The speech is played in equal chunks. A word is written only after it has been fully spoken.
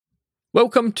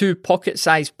Welcome to Pocket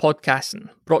Size Podcasting,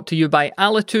 brought to you by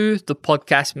Alitu, the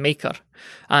podcast maker.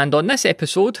 And on this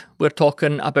episode, we're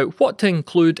talking about what to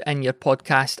include in your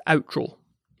podcast outro.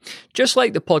 Just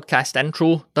like the podcast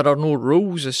intro, there are no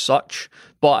rules as such,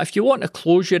 but if you want to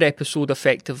close your episode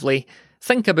effectively,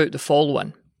 think about the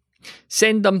following.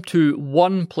 Send them to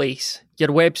one place, your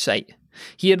website.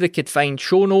 Here they could find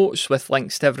show notes with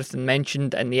links to everything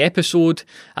mentioned in the episode,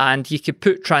 and you could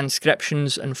put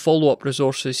transcriptions and follow-up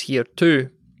resources here too.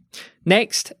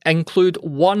 Next, include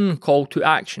one call to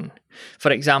action. For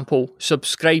example,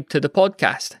 subscribe to the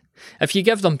podcast. If you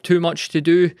give them too much to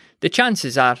do, the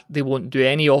chances are they won't do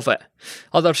any of it.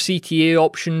 Other CTA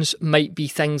options might be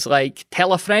things like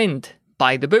tell a friend,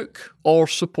 buy the book, or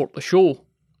support the show.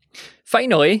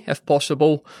 Finally, if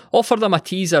possible, offer them a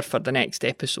teaser for the next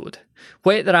episode.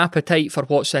 Whet their appetite for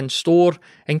what's in store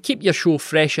and keep your show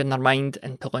fresh in their mind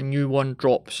until a new one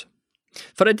drops.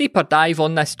 For a deeper dive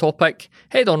on this topic,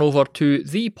 head on over to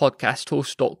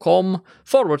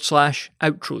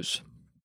thepodcasthost.com/outros.